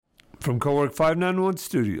From Cowork 591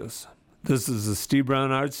 Studios, this is the Steve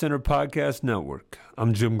Brown Arts Center Podcast Network.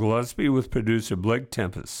 I'm Jim Gillespie with producer Blake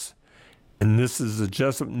Tempus, and this is the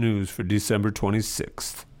Jesup News for December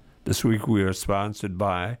 26th. This week we are sponsored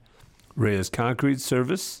by Reyes Concrete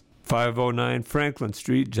Service, 509 Franklin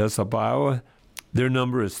Street, Jesup, Iowa. Their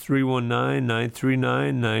number is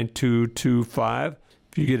 319-939-9225.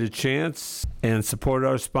 If you get a chance and support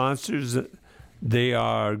our sponsors, they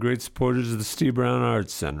are great supporters of the Steve Brown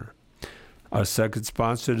Arts Center. Our second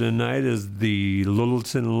sponsor tonight is the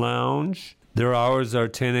Littleton Lounge. Their hours are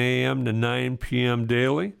 10 a.m. to 9 p.m.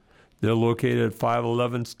 daily. They're located at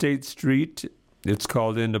 511 State Street. It's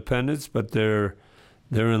called Independence, but they're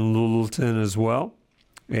in Littleton as well.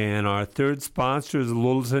 And our third sponsor is the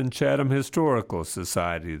Littleton Chatham Historical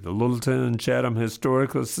Society. The Littleton Chatham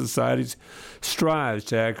Historical Society strives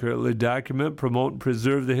to accurately document, promote, and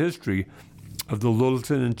preserve the history of the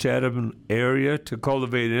Littleton and Chatham area to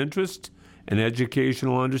cultivate interest and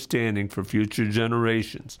educational understanding for future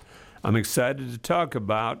generations. I'm excited to talk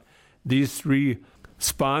about these three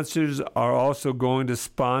sponsors are also going to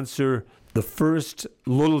sponsor the first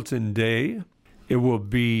Littleton Day. It will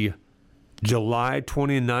be July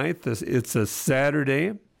 29th. It's a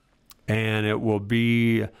Saturday, and it will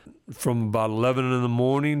be from about 11 in the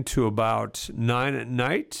morning to about 9 at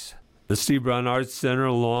night. The Steve Brown Arts Center,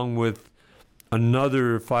 along with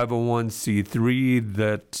another 501c3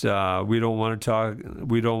 that we don't want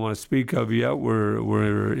to speak of yet.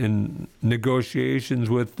 We're in negotiations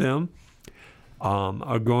with them.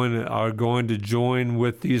 Are going to join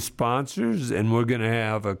with these sponsors, and we're going to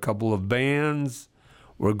have a couple of bands.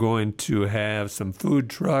 We're going to have some food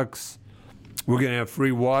trucks. We're going to have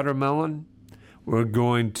free watermelon. We're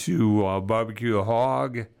going to barbecue a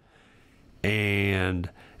hog, and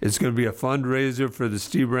it's going to be a fundraiser for the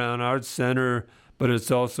Steve Brown Arts Center, but it's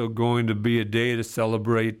also going to be a day to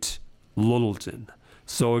celebrate Littleton.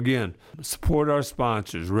 So again, support our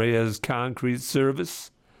sponsors, Reyes Concrete Service,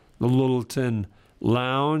 the Littleton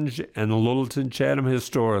Lounge, and the Littleton Chatham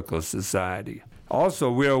Historical Society.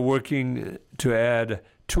 Also, we are working to add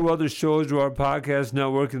 2 other shows to our podcast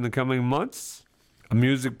network in the coming months, a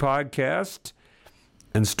music podcast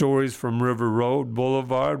and Stories from River Road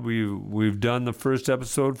Boulevard. We've done the first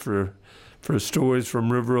episode for Stories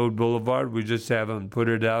from River Road Boulevard. We just haven't put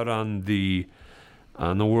it out on the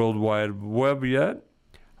World Wide Web yet.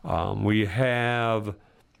 We have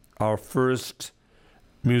our first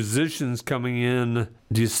musicians coming in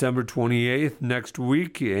December 28th next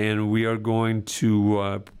week, and we are going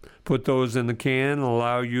to put those in the can and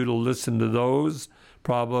allow you to listen to those.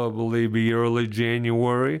 Probably be early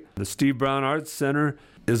January. The Steve Brown Arts Center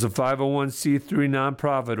is a 501c3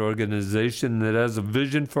 nonprofit organization that has a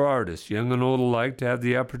vision for artists, young and old alike, to have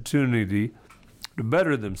the opportunity to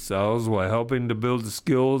better themselves while helping to build the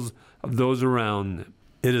skills of those around them.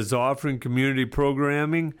 It is offering community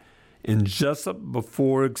programming in Jesup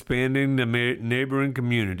before expanding to neighboring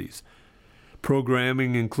communities.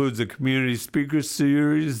 Programming includes a community speaker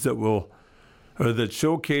series that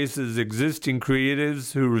showcases existing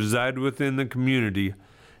creatives who reside within the community,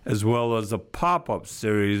 as well as a pop-up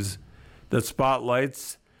series that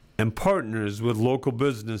spotlights and partners with local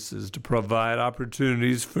businesses to provide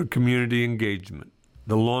opportunities for community engagement.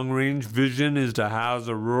 The long-range vision is to house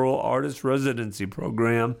a rural artist residency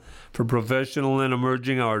program for professional and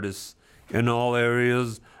emerging artists in all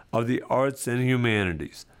areas of the arts and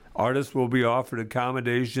humanities. Artists will be offered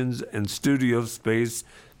accommodations and studio space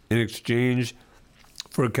in exchange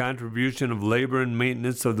for a contribution of labor and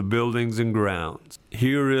maintenance of the buildings and grounds.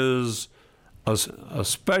 Here is a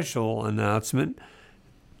special announcement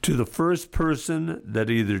to the first person that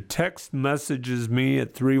either text messages me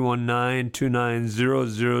at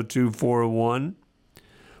 319-290-0241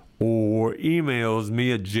 or emails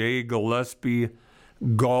me at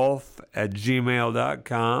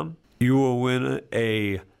jgillespiegolf@gmail.com. You will win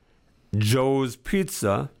a Joe's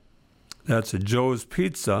Pizza. That's a Joe's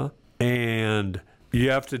Pizza. And you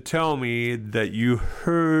have to tell me that you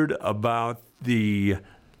heard about the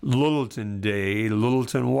Littleton Day,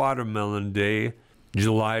 Littleton Watermelon Day,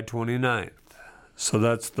 July 29th. So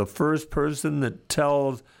that's the first person that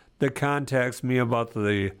contacts me about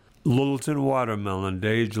the Littleton Watermelon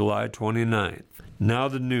Day, July 29th. Now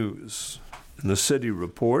the news and the city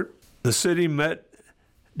report. The city met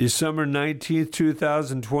December 19th,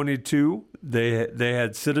 2022. They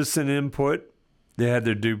had citizen input. They had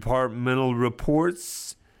their departmental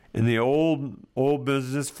reports and the old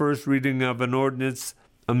business first reading of an ordinance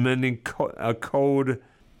amending a code,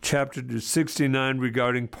 Chapter 69,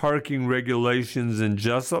 regarding parking regulations in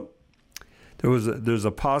Jesup. There's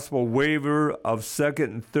a possible waiver of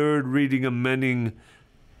second and third reading amending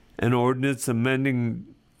an ordinance amending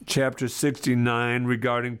Chapter 69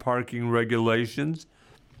 regarding parking regulations,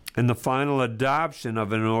 and the final adoption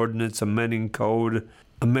of an ordinance amending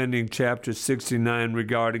Chapter 69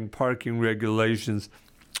 regarding parking regulations.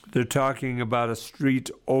 They're talking about a street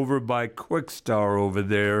over by Quickstar over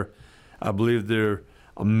there. I believe they're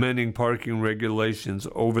amending parking regulations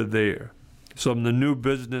over there. Some of the new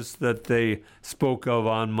business that they spoke of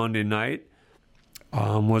on Monday night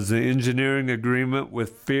was the engineering agreement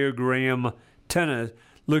with Fairgraham Tennis,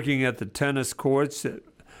 looking at the tennis courts.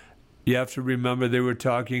 You have to remember they were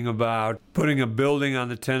talking about putting a building on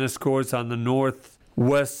the tennis courts on the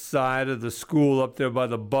northwest side of the school up there by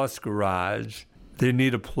the bus garage. They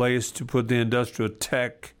need a place to put the industrial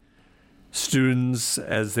tech students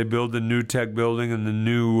as they build the new tech building and the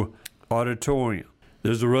new auditorium.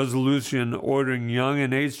 There's a resolution ordering Young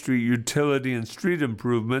and 8th Street utility and street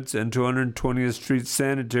improvements and 220th Street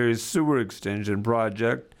sanitary sewer extension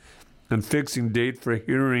project, and fixing date for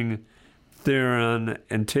hearing thereon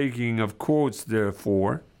and taking of quotes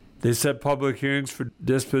therefore. They set public hearings for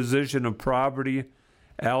disposition of property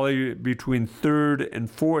alley between 3rd and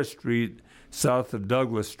 4th Street south of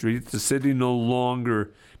Douglas Street. The city no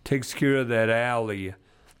longer takes care of that alley.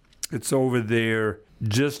 It's over there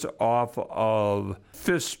just off of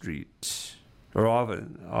 5th Street, or off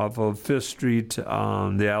of 5th Street,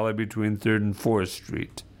 the alley between 3rd and 4th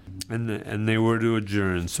Street. And they were to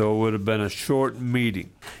adjourn, so it would have been a short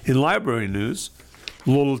meeting. In library news,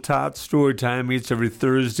 Little Tot Storytime meets every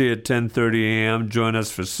Thursday at 10:30 a.m. Join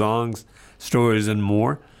us for songs, stories, and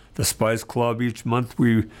more. The Spice Club, each month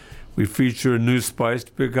we feature a new spice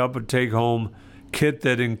to pick up, a take-home kit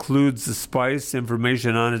that includes the spice,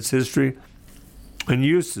 information on its history, and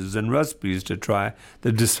uses, and recipes to try.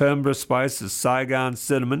 The December spice is Saigon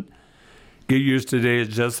Cinnamon. Get yours today at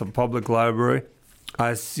Jesup Public Library.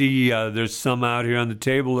 I see there's some out here on the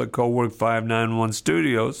table at Cowork 591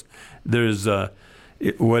 Studios. There's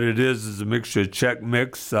what it is a mixture of Czech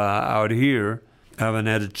mix out here. I haven't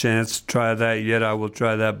had a chance to try that yet. I will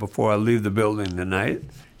try that before I leave the building tonight.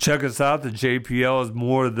 Check us out. The JPL is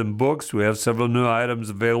more than books. We have several new items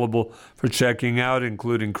available for checking out,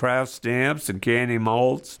 including craft stamps and candy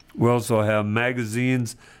molds. We also have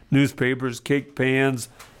magazines, newspapers, cake pans,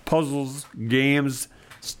 puzzles, games,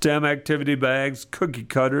 STEM activity bags, cookie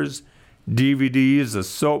cutters, DVDs, a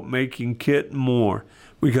soap making kit, and more.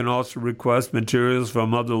 We can also request materials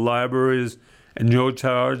from other libraries and no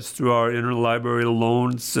charge through our interlibrary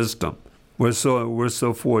loan system. We're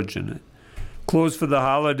so fortunate. Closed for the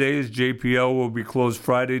holidays, JPL will be closed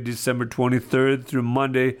Friday, December 23rd through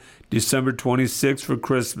Monday, December 26th for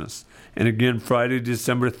Christmas. And again, Friday,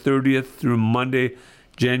 December 30th through Monday,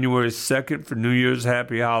 January 2nd for New Year's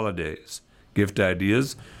Happy Holidays. Gift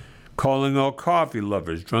ideas. Calling all coffee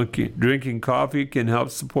lovers. Drinking coffee can help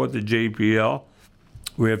support the JPL.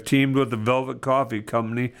 We have teamed with the Velvet Coffee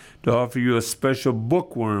Company to offer you a special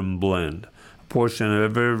bookworm blend. A portion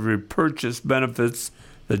of every purchase benefits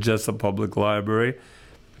the Jesup Public Library.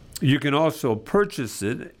 You can also purchase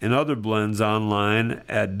it in other blends online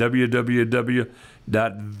at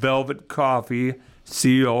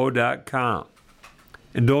www.velvetcoffeeco.com.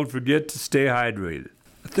 And don't forget to stay hydrated.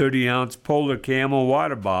 A 30-ounce Polar Camel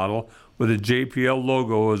water bottle with a JPL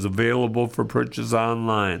logo is available for purchase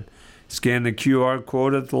online. Scan the QR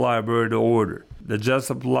code at the library to order. The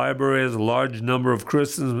Jesup Library has a large number of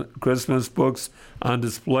Christmas books on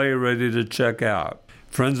display ready to check out.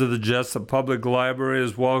 Friends of the Jesup Public Library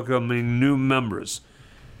is welcoming new members.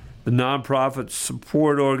 The nonprofit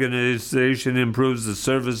support organization improves the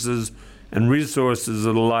services and resources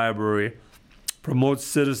of the library, promotes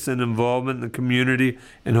citizen involvement in the community,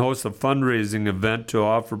 and hosts a fundraising event to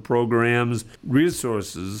offer programs,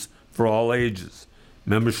 resources for all ages.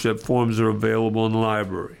 Membership forms are available in the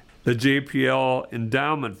library. The JPL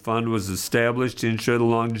Endowment Fund was established to ensure the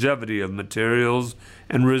longevity of materials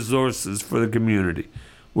and resources for the community.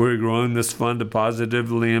 We're growing this fund to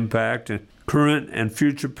positively impact current and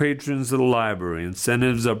future patrons of the library.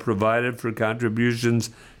 Incentives are provided for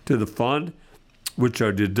contributions to the fund, which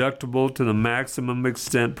are deductible to the maximum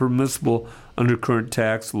extent permissible under current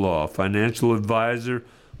tax law. Financial advisor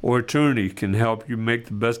or attorney can help you make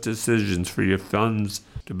the best decisions for your funds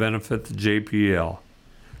to benefit the JPL.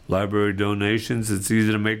 Library donations. It's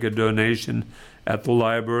easy to make a donation at the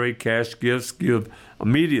library. Cash gifts give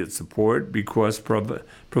immediate support. Bequests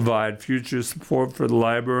provide future support for the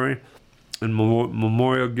library. And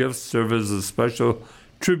memorial gifts serve as a special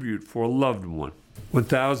tribute for a loved one.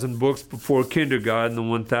 1,000 Books Before Kindergarten. The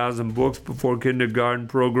 1,000 Books Before Kindergarten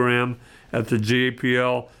program at the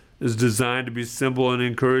JPL is designed to be simple and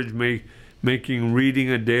encourage making reading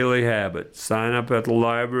a daily habit. Sign up at the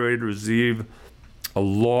library to receive a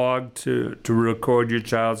log to record your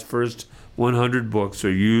child's first 100 books,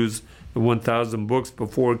 or use the 1,000 books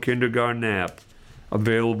before kindergarten app,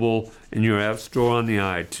 available in your app store on the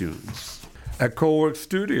iTunes. At Cowork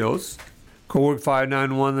Studios, Cowork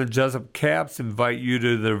 591, the Jesup Caps invite you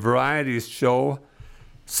to the Varieties Show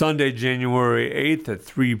Sunday, January 8th at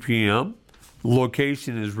 3 p.m. The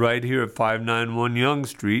location is right here at 591 Young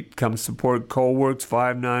Street. Come support Coworks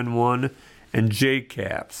 591 and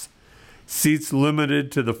J-Caps. Seats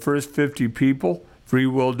limited to the first 50 people. Free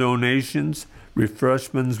will donations.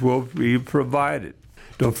 Refreshments will be provided.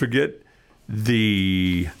 Don't forget,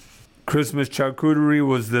 the Christmas charcuterie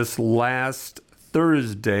was this last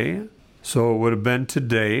Thursday, so it would have been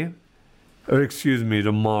tomorrow.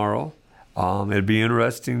 It'd be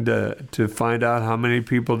interesting to find out how many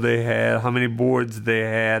people they had, how many boards they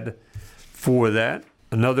had for that.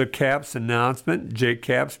 Another Caps announcement.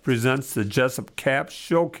 J-Caps presents the Jesup Caps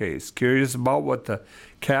Showcase. Curious about what the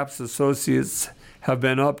Caps associates have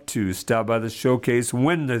been up to? Stop by the showcase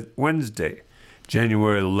Wednesday,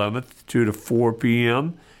 January 11th, 2 to 4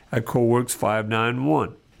 p.m. at Coworks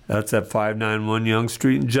 591. That's at 591 Young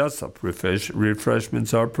Street in Jesup.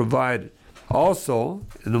 Refreshments are provided. Also,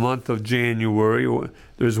 in the month of January,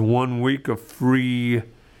 there's 1 week of free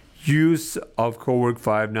use of Cowork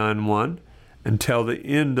 591 until the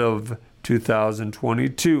end of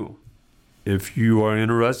 2022. If you are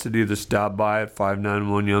interested, either stop by at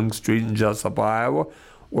 591 Young Street in Jesup, Iowa,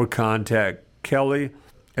 or contact Kelly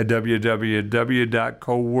at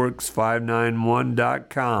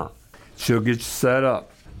www.coworks591.com. She'll get you set up.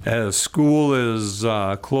 As school is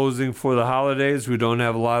closing for the holidays, we don't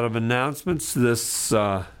have a lot of announcements this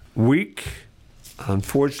week.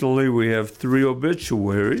 Unfortunately, we have 3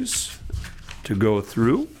 obituaries to go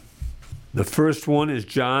through. The first one is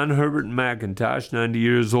John Herbert McIntosh, 90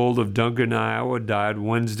 years old, of Duncan, Iowa, died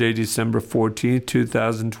Wednesday, December 14,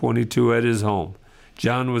 2022 at his home.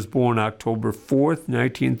 John was born October 4th,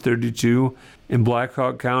 1932 in Black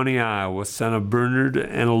Hawk County, Iowa, son of Bernard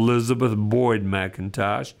and Elizabeth Boyd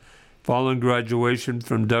McIntosh. Following graduation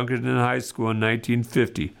from Dunkerton High School in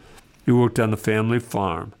 1950, he worked on the family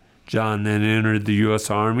farm. John then entered the U.S.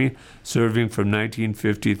 Army, serving from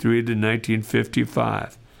 1953 to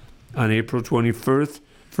 1955. On April 21st,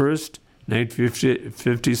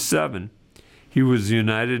 1957, he was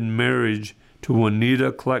united in marriage to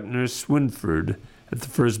Juanita Kleckner Swinford at the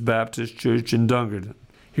First Baptist Church in Dunkerton.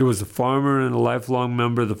 He was a farmer and a lifelong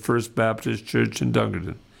member of the First Baptist Church in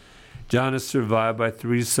Dunkerton. John is survived by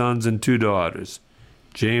 3 sons and 2 daughters,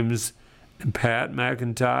 James and Pat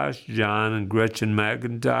McIntosh, John and Gretchen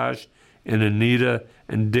McIntosh, and Anita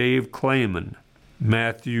and Dave Clayman,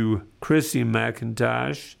 Matthew and Chrissy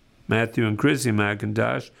McIntosh,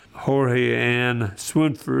 Jorge Ann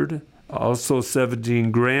Swinford, also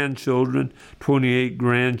 17 grandchildren, 28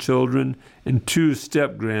 grandchildren, and 2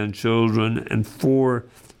 step-grandchildren, and 4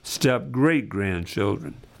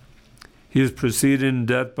 step-great-grandchildren. He is preceded in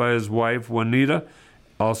death by his wife, Juanita,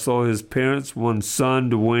 also his parents, 1 son,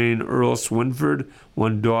 Dwayne Earl Swinford,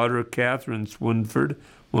 1 daughter, Catherine Swinford,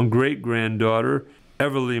 1 great-granddaughter,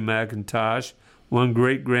 Everly McIntosh, 1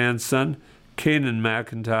 great-grandson, Canaan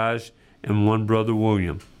McIntosh, and 1 brother,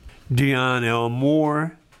 William. Dion L.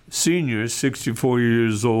 Moore, Sr., 64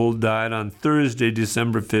 years old, died on Thursday,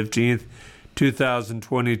 December 15th,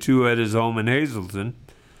 2022 at his home in Hazleton.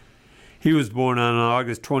 He was born on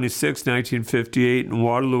August 26, 1958 in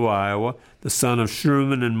Waterloo, Iowa, the son of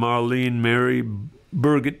Sherman and Marlene Mary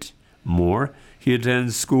Burgett Moore. He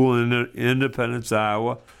attended school in Independence,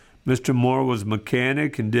 Iowa. Mr. Moore was a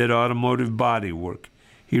mechanic and did automotive body work.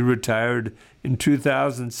 He retired in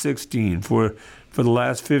 2016. For the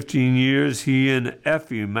last 15 years, he and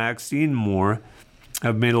Effie Maxine Moore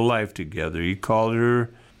have made a life together. He called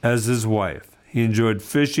her as his wife. He enjoyed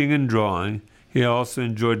fishing and drawing. He also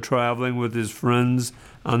enjoyed traveling with his friends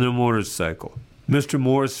on their motorcycle. Mr.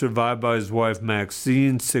 Moore is survived by his wife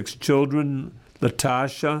Maxine, 6 children,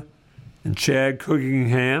 Latasha and Chad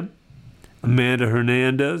Cookingham, Amanda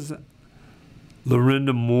Hernandez,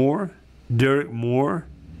 Lorinda Moore, Derek Moore,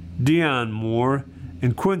 Dion Moore,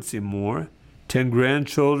 and Quincy Moore, 10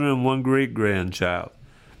 grandchildren and 1 great-grandchild.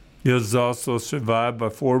 He is also survived by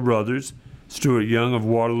 4 brothers, Stuart Young of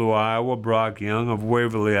Waterloo, Iowa, Brock Young of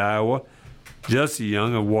Waverly, Iowa, Jesse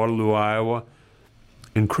Young of Waterloo, Iowa,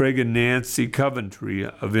 and Craig and Nancy Coventry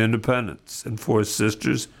of Independence, and 4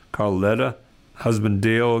 sisters, Carletta, husband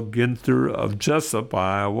Dale Ginther of Jesup,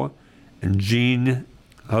 Iowa, and Jean,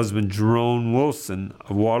 husband Jerome Wilson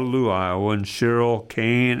of Waterloo, Iowa, and Cheryl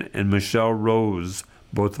Kane and Michelle Rose,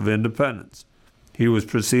 both of Independence. He was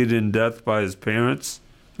preceded in death by his parents,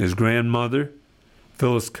 his grandmother,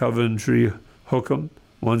 Phyllis Coventry Hookham,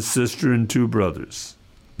 one sister, and two brothers.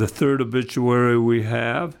 The third obituary we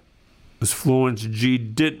have was Florence G.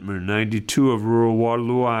 Dittmer, 92, of rural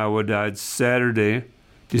Waterloo, Iowa, died Saturday,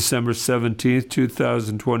 December 17,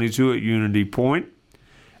 2022 at Unity Point,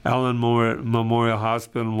 Allen Memorial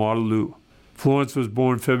Hospital in Waterloo. Florence was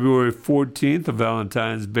born February 14th, a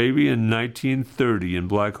Valentine's baby, in 1930 in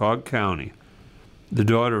Black Hawk County, the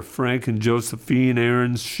daughter of Frank and Josephine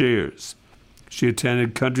Aaron Shares. She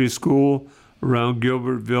attended country school around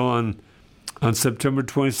Gilbertville on September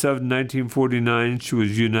 27, 1949. She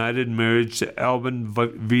was united in marriage to Alban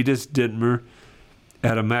Vitus Dittmer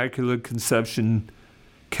at Immaculate Conception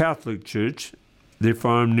Catholic Church. They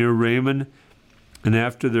farmed near Raymond, and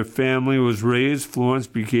after their family was raised, Florence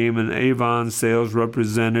became an Avon sales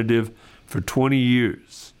representative for 20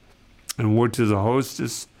 years and worked as a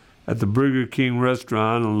hostess at the Burger King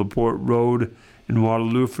restaurant on LaPorte Road in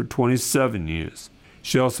Waterloo for 27 years.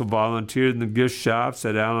 She also volunteered in the gift shops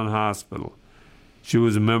at Allen Hospital. She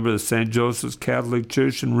was a member of the St. Joseph's Catholic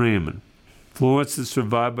Church in Raymond. Florence is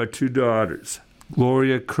survived by two daughters,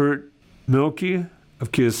 Gloria Kurt Milke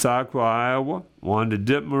of Keosauqua, Iowa, Wanda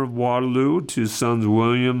Dittmer of Waterloo, two sons,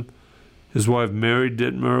 William, his wife Mary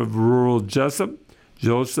Dittmer of rural Jesup,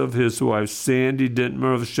 Joseph, his wife Sandy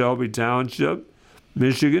Dittmer of Shelby Township,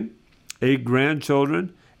 Michigan, 8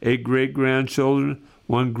 grandchildren, 8 great-grandchildren,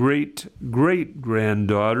 1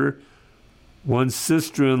 great-great-granddaughter, 1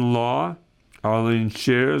 sister-in-law, Arlene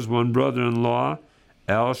Shares, 1 brother-in-law,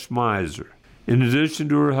 Al Schmeiser. In addition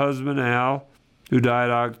to her husband, Al, who died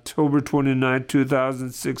October 29,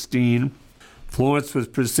 2016, Florence was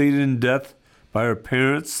preceded in death by her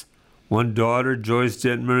parents, 1 daughter, Joyce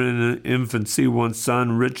Dittmer, in infancy, 1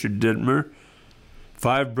 son, Richard Dittmer,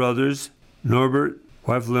 5 brothers, Norbert,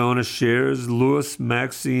 wife Leona Shares, Louis,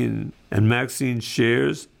 Maxine, and Maxine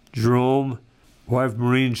Shares, Jerome, wife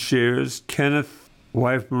Maureen Shares, Kenneth,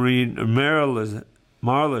 wife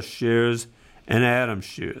Marla Shares, and Adam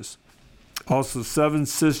Shares. Also 7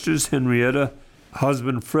 sisters, Henrietta,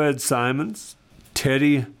 husband Fred Simons,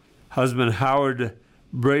 Teddy, husband Howard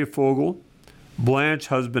Brayfogle, Blanche,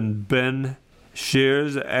 husband Ben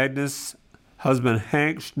Shares, Agnes, husband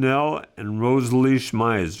Hank Schnell, and Rosalie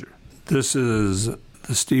Schmeiser. This is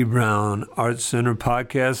the Steve Brown Arts Center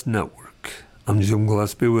Podcast Network. I'm Jim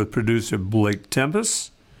Gillespie with producer Blake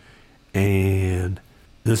Tempus, and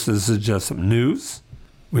this is the Jesup News.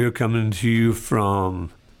 We are coming to you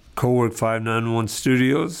from Cowork 591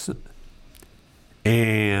 Studios,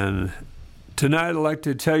 and tonight I'd like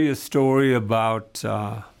to tell you a story about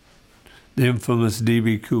the infamous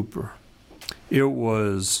D.B. Cooper. It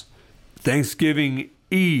was Thanksgiving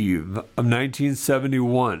Eve of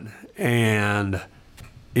 1971, and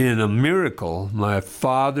in a miracle, my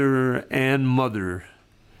father and mother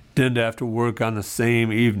didn't have to work on the same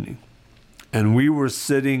evening. And we were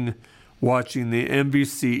sitting watching the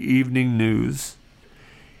NBC Evening News,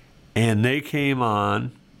 and they came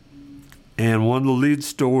on, and one of the lead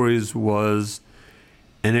stories was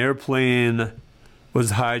an airplane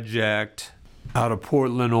was hijacked out of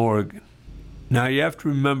Portland, Oregon. Now, you have to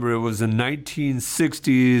remember, it was the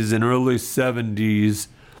 1960s and early 70s,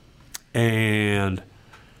 and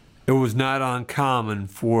it was not uncommon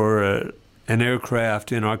for an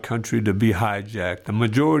aircraft in our country to be hijacked. The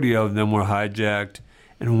majority of them were hijacked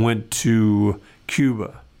and went to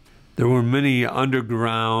Cuba. There were many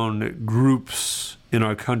underground groups in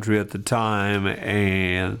our country at the time,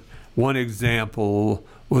 and one example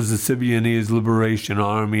was the Symbionese Liberation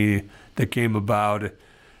Army that came about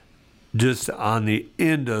just on the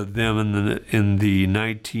end of them in the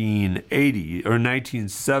 1980s or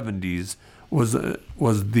 1970s was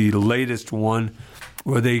the latest one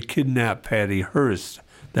where they kidnapped Patty Hearst.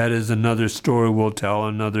 That is another story we'll tell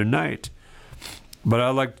another night. But I'd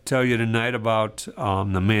like to tell you tonight about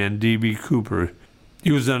the man D.B. Cooper.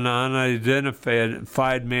 He was an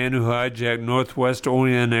unidentified man who hijacked Northwest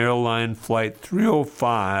Orient Airline Flight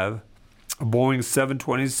 305, a Boeing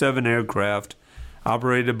 727 aircraft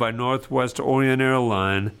operated by Northwest Orient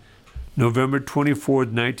Airline, November 24,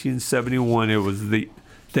 1971. It was the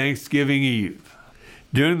Thanksgiving Eve.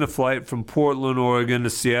 During the flight from Portland, Oregon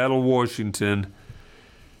to Seattle, Washington,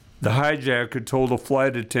 the hijacker told a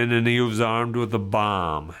flight attendant he was armed with a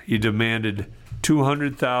bomb. He demanded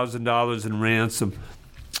 $200,000 in ransom.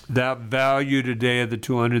 That value today of the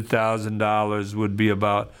 $200,000 would be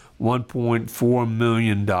about $1.4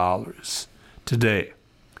 million today.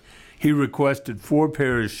 He requested 4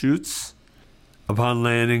 parachutes upon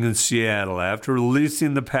landing in Seattle. After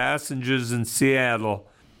releasing the passengers in Seattle,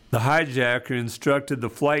 The hijacker instructed the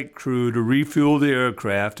flight crew to refuel the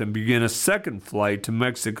aircraft and begin a second flight to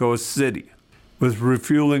Mexico City, with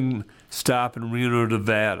refueling stop in Reno,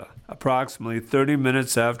 Nevada. Approximately 30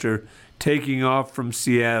 minutes after taking off from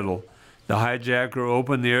Seattle, the hijacker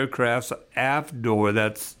opened the aircraft's aft door,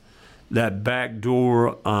 that's that back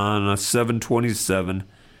door on a 727.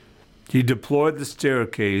 He deployed the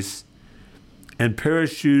staircase and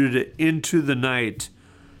parachuted into the night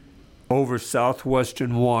over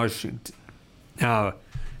southwestern Washington. Now,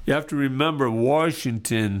 you have to remember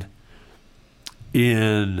Washington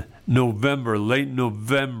in November, late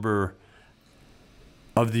November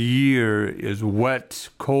of the year, is wet,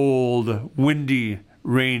 cold, windy,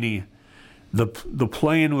 rainy. The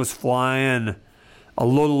plane was flying a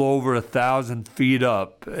little over 1,000 feet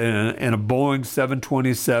up, and a Boeing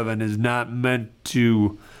 727 is not meant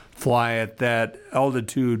to fly at that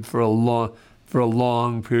altitude for a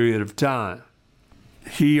long period of time.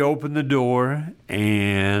 He opened the door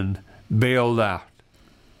and bailed out.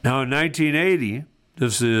 Now in 1980,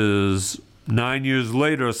 this is 9 years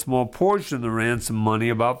later, a small portion of the ransom money,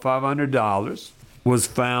 about $500, was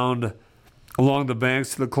found along the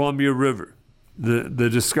banks of the Columbia River. The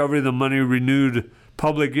discovery of the money renewed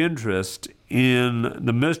public interest in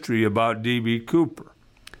the mystery about D.B. Cooper.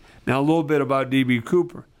 Now a little bit about D.B.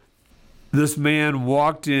 Cooper. This man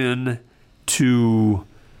walked in to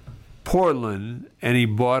Portland and he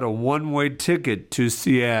bought a one-way ticket to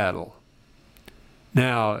Seattle.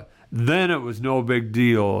 Now, then it was no big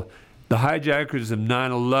deal. The hijackers of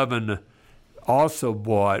 9/11 also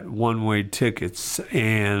bought one-way tickets,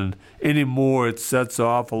 and anymore it sets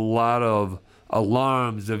off a lot of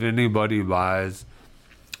alarms if anybody buys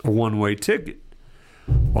a one-way ticket.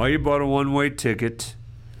 Well, he bought a one-way ticket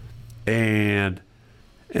and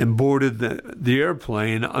boarded the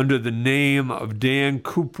airplane under the name of Dan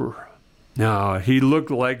Cooper. Now, he looked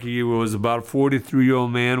like he was about a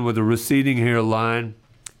 43-year-old man with a receding hairline,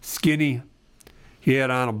 skinny. He had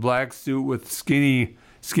on a black suit with skinny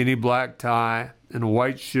black tie and a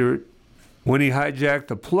white shirt. When he hijacked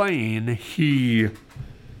the plane, he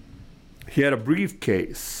had a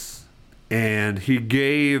briefcase, and he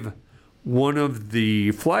gave one of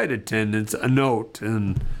the flight attendants a note,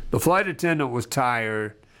 and the flight attendant was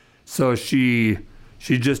tired, so she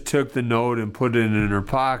just took the note and put it in her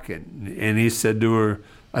pocket. And he said to her,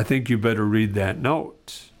 "I think you better read that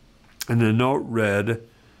note." And the note read,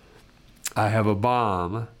 "I have a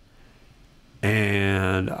bomb,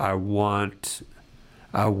 and I want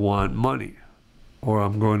money, or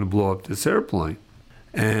I'm going to blow up this airplane."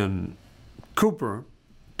 And Cooper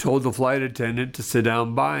told the flight attendant to sit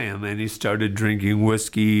down by him, and he started drinking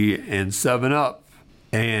whiskey and 7-Up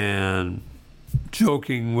and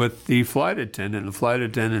joking with the flight attendant. The flight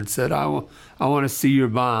attendant said, I want to see your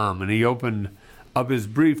bomb. And he opened up his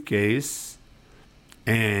briefcase,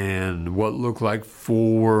 and what looked like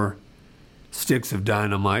 4 sticks of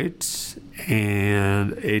dynamite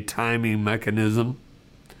and a timing mechanism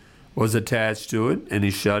was attached to it, and he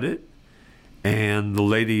shut it, and the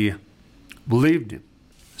lady believed him.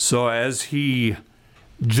 So as he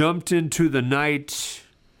jumped into the night,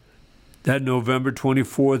 that November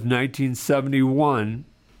 24th, 1971,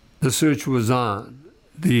 the search was on.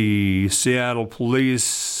 The Seattle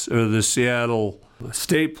police, or the Seattle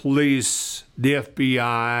State Police, the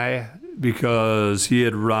FBI, because he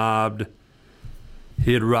had robbed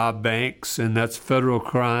banks, and that's federal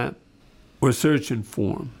crime, were searching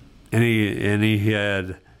for him. And he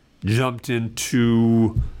had jumped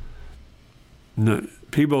into...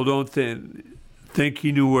 People don't think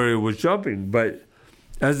he knew where he was jumping, but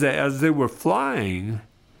as they were flying,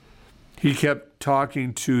 he kept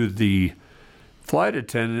talking to the flight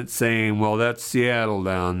attendant, saying, "Well, that's Seattle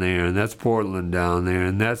down there, and that's Portland down there,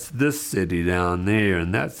 and that's this city down there,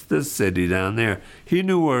 and that's this city down there." He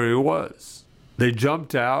knew where he was. They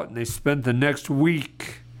jumped out, and they spent the next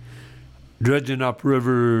week dredging up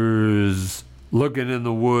rivers, looking in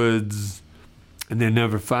the woods, and they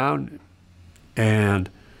never found him. And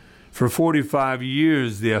for 45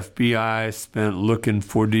 years, the FBI spent looking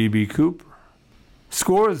for D.B. Cooper.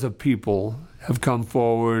 Scores of people have come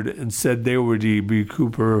forward and said they were D.B.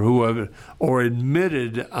 Cooper, or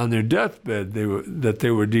admitted on their deathbed that they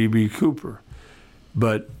were D.B. Cooper.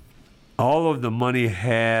 But all of the money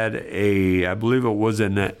had I believe it was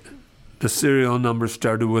the serial number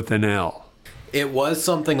started with an L. It was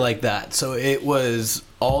something like that. So it was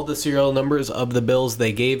all the serial numbers of the bills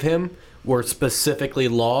they gave him were specifically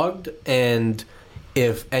logged, and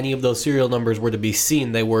if any of those serial numbers were to be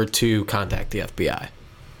seen, they were to contact the FBI.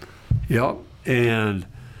 Yep, and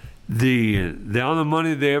the only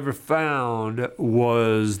money they ever found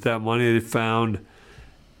was that money they found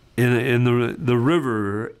in the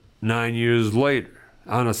river 9 years later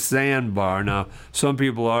on a sandbar. Now, some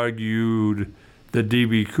people argued that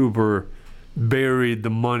D.B. Cooper buried the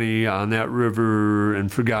money on that river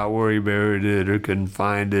and forgot where he buried it or couldn't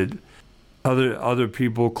find it. Other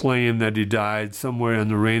people claim that he died somewhere in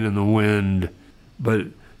the rain and the wind, but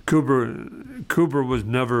Cooper was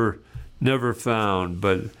never found.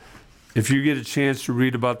 But if you get a chance to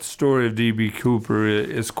read about the story of D.B. Cooper,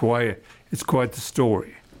 it's quite the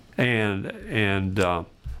story, and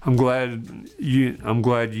I'm glad you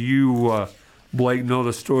Blake know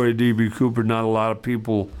the story of D.B. Cooper. Not a lot of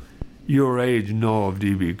people your age know of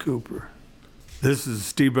D.B. Cooper. This is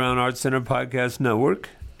Steve Brown Art Center Podcast Network,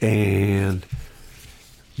 and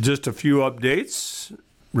just a few updates.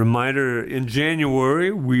 Reminder, in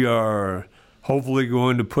January, we are hopefully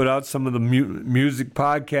going to put out some of the music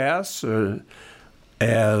podcasts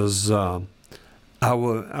as I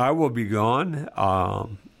will be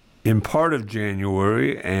gone in part of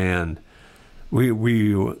January, and we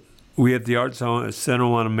at the Art Center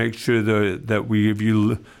want to make sure that we give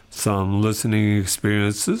you some listening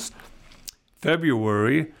experiences.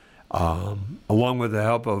 February, along with the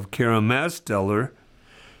help of Karen Masteller,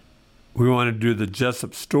 we want to do the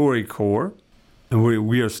Jesup Story Corps, and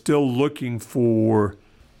we are still looking for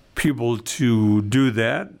people to do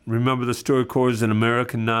that. Remember, the Story Corps is an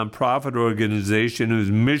American nonprofit organization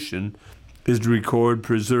whose mission is to record,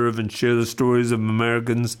 preserve, and share the stories of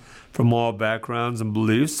Americans from all backgrounds and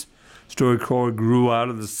beliefs. Story Corps grew out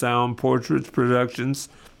of the Sound Portraits Productions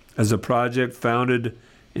as a project founded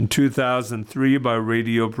in 2003 by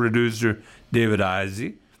radio producer David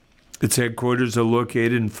Izey. Its headquarters are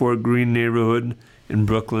located in Fort Greene neighborhood in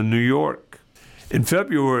Brooklyn, New York. On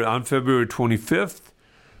February 25th,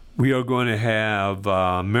 we are going to have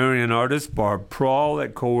Marian artist Barb Prawl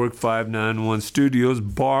at Cowork 591 Studios.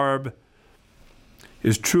 Barb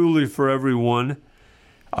is truly for everyone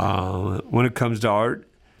when it comes to art.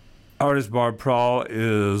 Artist Barb Prawl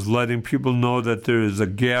is letting people know that there is a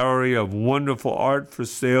gallery of wonderful art for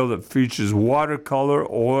sale that features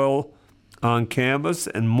watercolor, oil on canvas,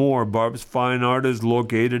 and more. Barb's fine art is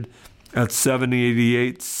located at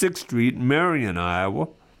 7088 6th Street, Marion, Iowa.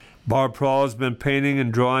 Barb Prawl has been painting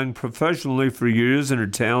and drawing professionally for years, and her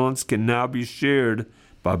talents can now be shared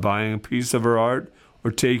by buying a piece of her art or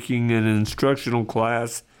taking an instructional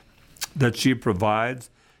class that she provides.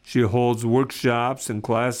 She holds workshops and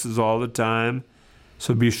classes all the time,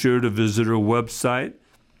 so be sure to visit her website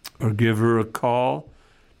or give her a call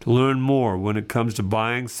to learn more. When it comes to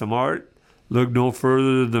buying some art, look no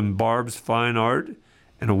further than Barb's fine art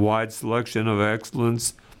and a wide selection of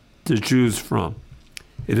excellence to choose from.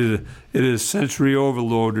 It is sensory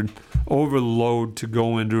overload to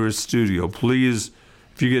go into her studio. Please,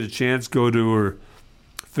 if you get a chance, go to her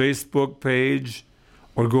Facebook page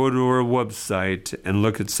or go to her website and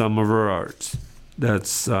look at some of her art.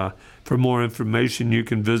 That's for more information, you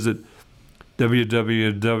can visit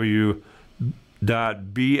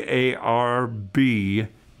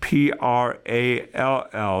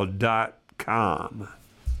www.barbprall.com.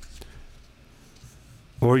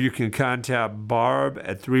 Or you can contact Barb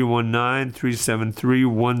at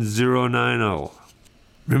 319-373-1090.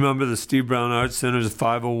 Remember, the Steve Brown Art Center is a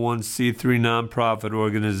 501c3 nonprofit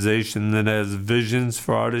organization that has visions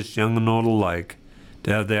for artists young and old alike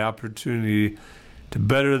to have the opportunity to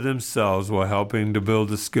better themselves while helping to build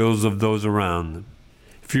the skills of those around them.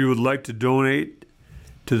 If you would like to donate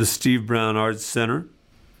to the Steve Brown Art Center,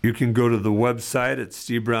 you can go to the website at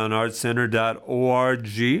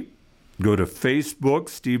stevebrownartcenter.org. Go to Facebook,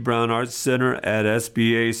 Steve Brown Art Center at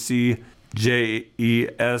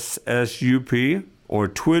SBACJESSUP, or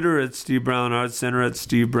Twitter at Steve Brown Art Center at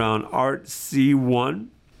Steve Brown Art C1.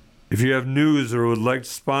 If you have news or would like to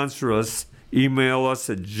sponsor us, email us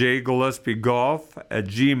at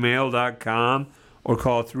jgillespiegolf@gmail.com or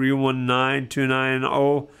call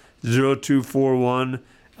 319-290-0241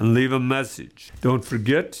 and leave a message. Don't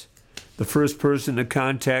forget, the first person to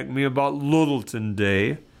contact me about Littleton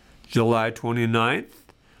Day, July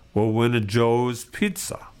 29th, will win a Joe's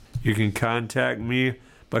Pizza. You can contact me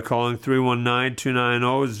by calling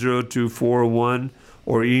 319-290-0241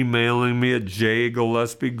 or emailing me at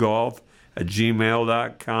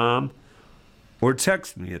jgillespiegolf@gmail.com or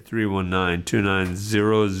text me at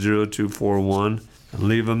 319-290-0241 and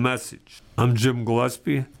leave a message. I'm Jim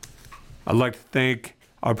Gillespie. I'd like to thank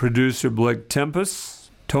our producer Blake Tempus,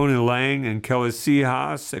 Tony Lang, and Kelly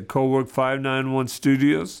Seahouse at Cowork 591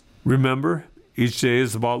 Studios. Remember, each day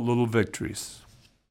is about little victories.